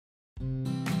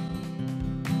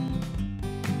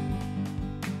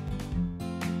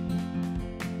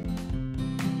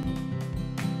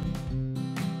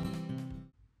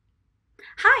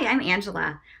Hi, I'm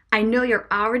Angela. I know you're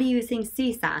already using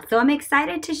Seesaw, so I'm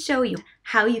excited to show you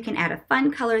how you can add a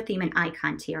fun color theme and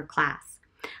icon to your class.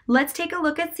 Let's take a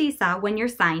look at Seesaw when you're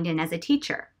signed in as a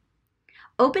teacher.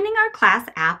 Opening our class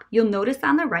app, you'll notice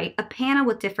on the right a panel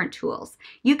with different tools.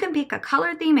 You can pick a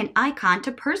color theme and icon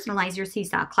to personalize your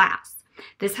Seesaw class.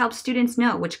 This helps students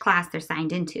know which class they're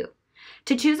signed into.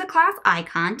 To choose a class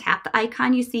icon, tap the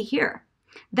icon you see here.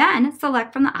 Then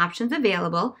select from the options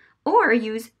available or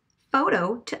use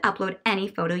Photo to upload any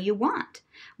photo you want.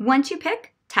 Once you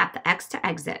pick, tap the X to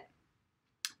exit.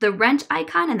 The wrench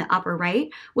icon in the upper right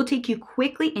will take you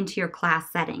quickly into your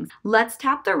class settings. Let's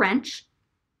tap the wrench,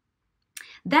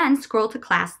 then scroll to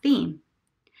class theme.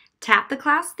 Tap the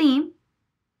class theme,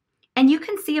 and you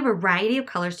can see a variety of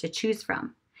colors to choose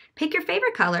from. Pick your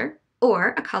favorite color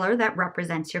or a color that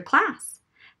represents your class.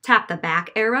 Tap the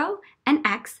back arrow and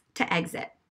X to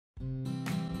exit.